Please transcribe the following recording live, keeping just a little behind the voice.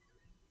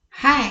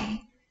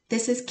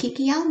This is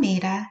Keke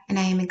Almeida, and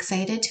I am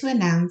excited to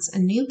announce a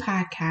new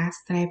podcast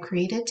that I've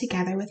created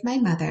together with my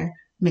mother,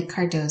 Mick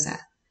Cardoza.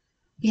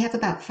 We have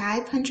about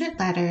 500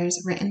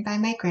 letters written by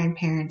my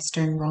grandparents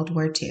during World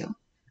War II.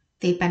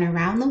 They've been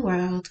around the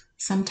world,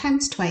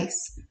 sometimes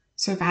twice,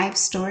 survived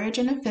storage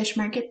in a fish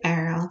market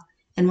barrel,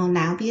 and will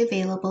now be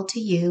available to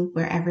you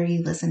wherever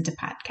you listen to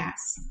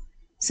podcasts.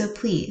 So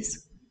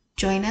please,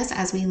 join us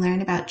as we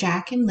learn about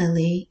Jack and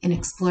Lily and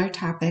explore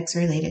topics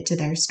related to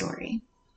their story.